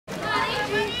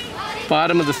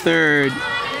Bottom of the third.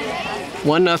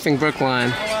 1-0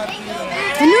 Brookline.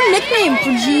 A new nickname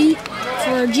for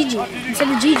Gigi.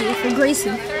 Instead of Gigi, for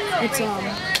Grayson, it's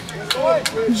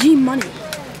G Money.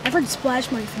 I've heard Splash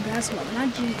Money from basketball,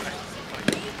 not G.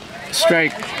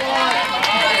 Strike.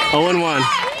 0-1.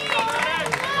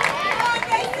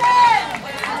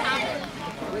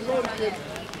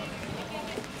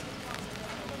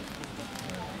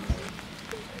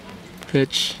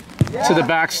 Pitch to the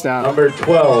backstop. Number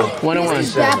 12.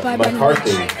 1-1.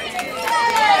 McCarthy.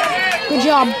 Good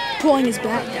job pulling his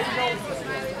bat down.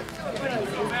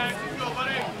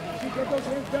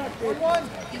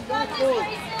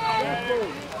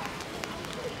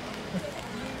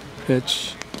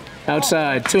 Pitch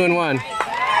outside. 2-1.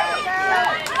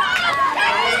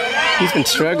 He's been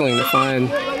struggling to find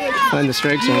the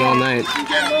strike zone all night.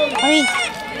 I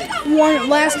mean,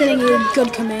 last inning he had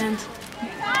good command.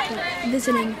 But this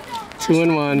inning.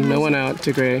 2-1. No one out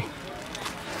to Gray.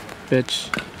 Pitch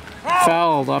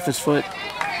fouled off his foot,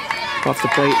 off the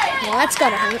plate. Well, that's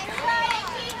gotta hurt.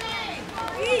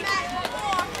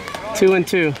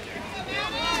 2-2.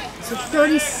 So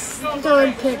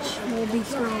 33rd pitch will be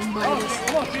thrown by this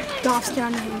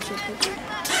Goffstown, New Hampshire pitcher.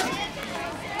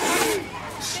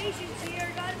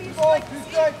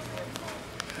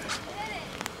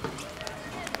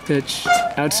 Pitch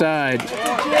outside.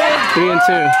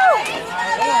 3-2.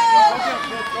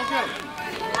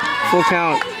 Full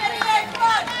count.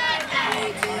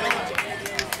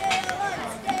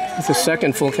 It's the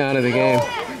second full count of the game.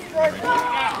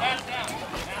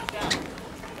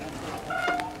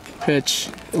 Pitch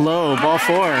low, ball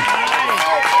 4.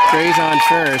 Gray's on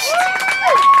first.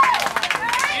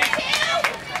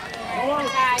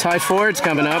 Ty Ford's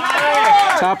coming up.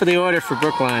 Top of the order for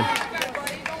Brookline.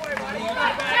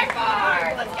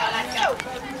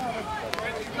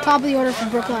 Top of the order for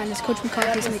Brookline is Coach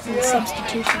McCarthy is making a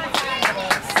substitution.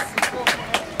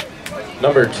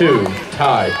 Number 2,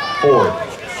 Ty Ford.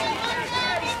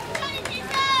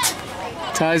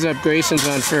 Ties up, Grayson's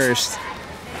on first.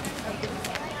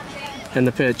 And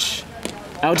the pitch.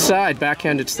 Outside,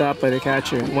 backhanded stop by the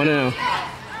catcher. 1-0.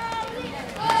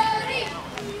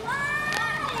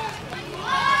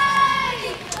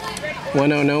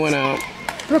 No one out.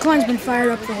 Brookline's been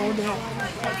fired up the whole day.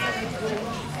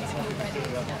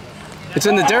 It's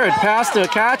in the dirt, past the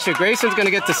catcher. Grayson's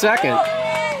gonna get to second.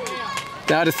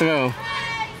 Down to throw.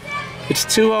 It's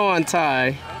 2-0 on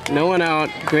Ty. No one out.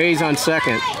 Gray's on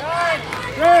second.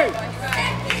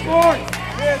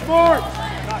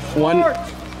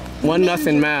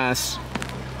 1-0 Mass.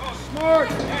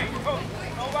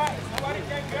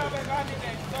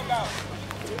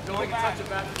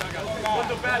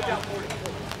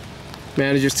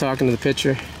 Manager's talking to the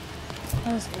pitcher.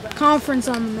 Conference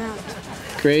on the mound.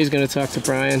 Gray's gonna talk to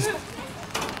Brian.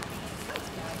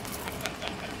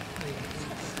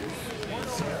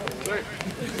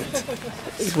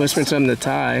 He's whispering something to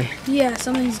Ty. Yeah,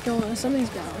 something's going. Something's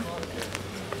going.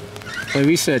 Like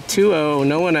we said, 2-0,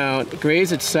 no one out.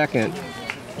 Gray's at second.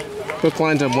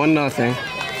 Brookline's up 1-0.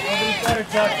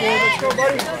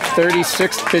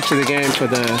 36th pitch of the game for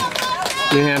the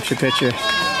New Hampshire pitcher.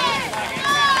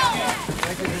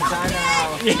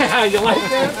 Yeah, you like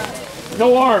that?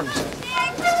 No arms.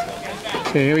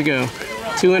 Okay, here we go.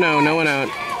 2-0, no one out.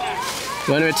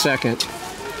 Runner at second.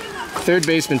 Third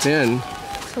baseman's in.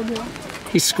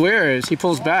 He squares, he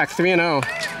pulls back, 3-0.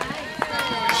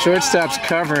 Shortstop's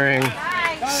covering.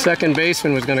 Second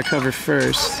baseman was going to cover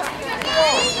first.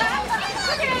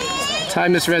 Ty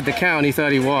misread the count, he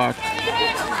thought he walked.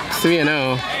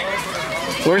 3-0.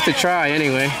 Worth a try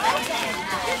anyway.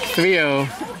 3-0,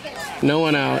 no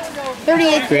one out.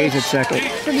 38th Gray's pitch. at second.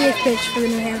 38th pitch for the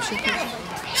New Hampshire pitcher.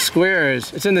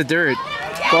 Squares, it's in the dirt.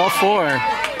 Ball 4.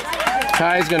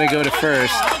 Ty's going to go to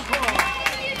first.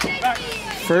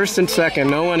 First and second,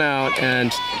 no one out,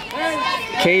 and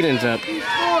Caden's up.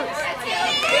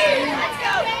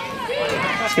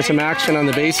 Let's get some action on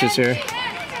the bases here.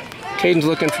 Caden's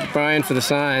looking for Brian for the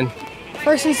sign.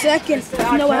 First and second,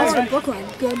 no outs for Brookline.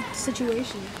 Good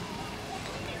situation.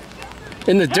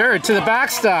 In the dirt to the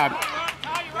backstop.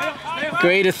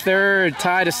 Gray to third,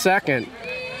 Ty to second.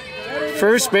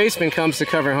 First baseman comes to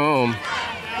cover home.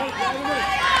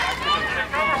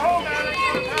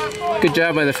 Good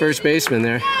job by the first baseman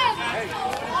there.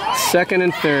 Second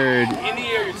and third.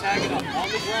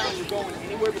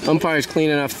 Umpire's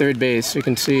cleaning off third base, so you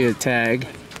can see a tag.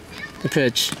 The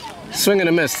pitch. Swing and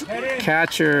a miss.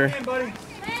 Catcher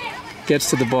gets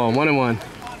to the ball. 1-1.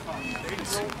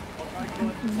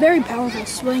 Very powerful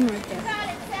swing right there.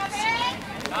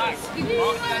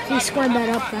 If he squared that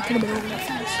up, that could have been over that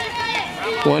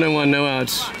fast. 1-1, no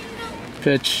outs.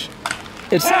 Pitch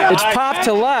It's popped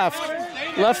to left.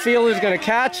 Left fielder's going to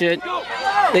catch it.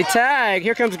 They tag.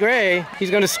 Here comes Gray.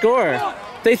 He's going to score.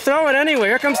 They throw it anyway.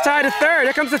 Here comes Ty to third.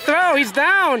 Here comes the throw. He's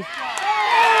down.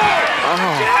 Oh.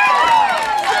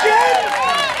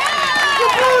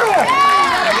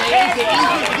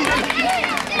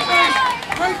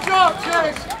 Great job,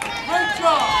 Chase. Great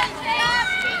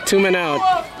job. 2 men out.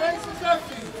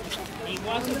 He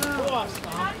wasn't crossed,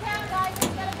 huh?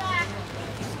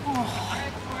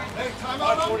 Hey, time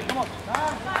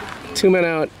out. 2 men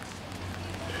out.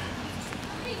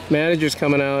 Manager's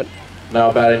coming out.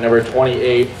 Now batting number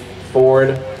 28,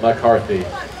 Ford McCarthy.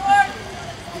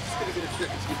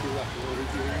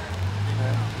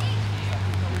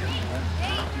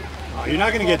 Oh, you're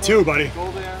not going to get 2, buddy.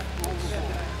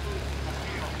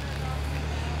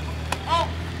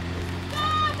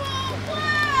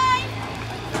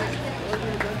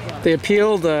 They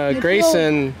appealed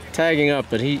Grayson tagging up,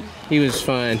 but he was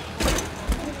fine.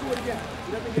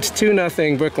 It's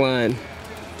 2-0 Brookline.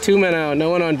 2 men out, no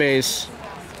one on base.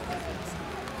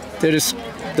 They're just,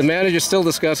 the manager's still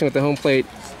discussing with the home plate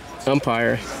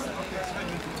umpire.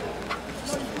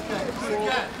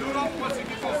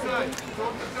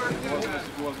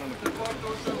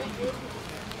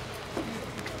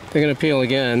 They're going to appeal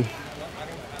again.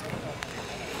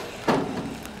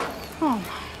 Oh.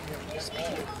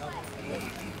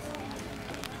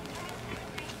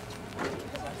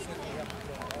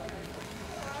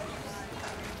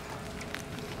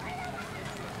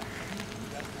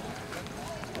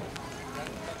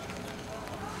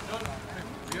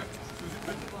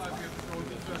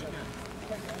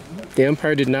 The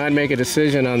umpire did not make a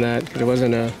decision on that because there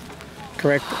wasn't a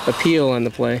correct appeal on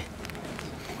the play.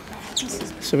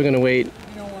 So we're going to wait.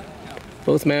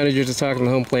 Both managers are talking to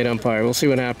the home plate umpire. We'll see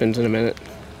what happens in a minute.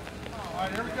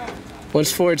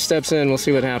 Once Ford steps in, we'll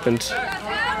see what happens.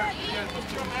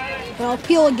 I'll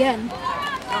appeal again.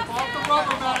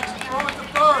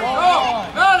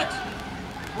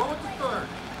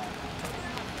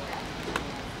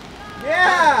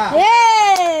 Yeah!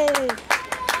 Yay!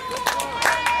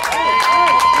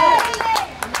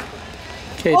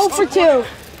 Okay, 0 for 2.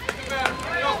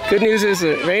 good news is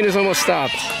the rain is almost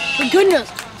stopped. The good news,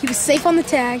 he was safe on the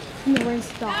tag and the rain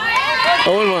stopped.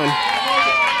 0-1.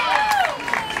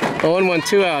 0-1,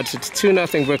 2 outs. It's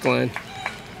 2-0 Brookline.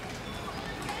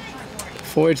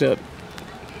 Ford's up.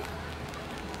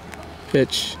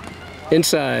 Pitch.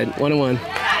 Inside. 1-1.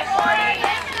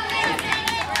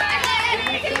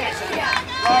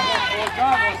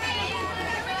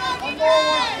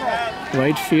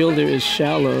 Right fielder is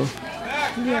shallow.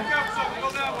 Yeah.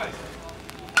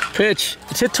 Pitch.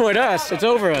 It's hit toward us. It's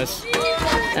over us.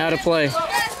 Out of play.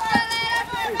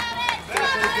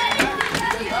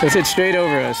 It's hit straight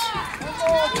over us.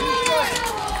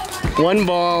 1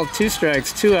 ball, 2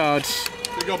 strikes, 2 outs.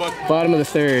 Bottom of the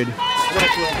 3rd.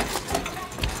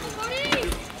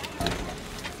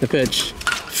 The pitch.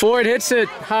 Ford hits it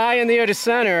high in the air to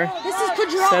center. This is good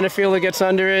draw. Center fielder gets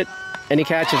under it, and he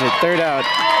catches it. 3rd out.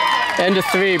 End of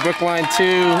 3. Brookline 2,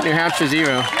 New Hampshire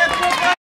 0.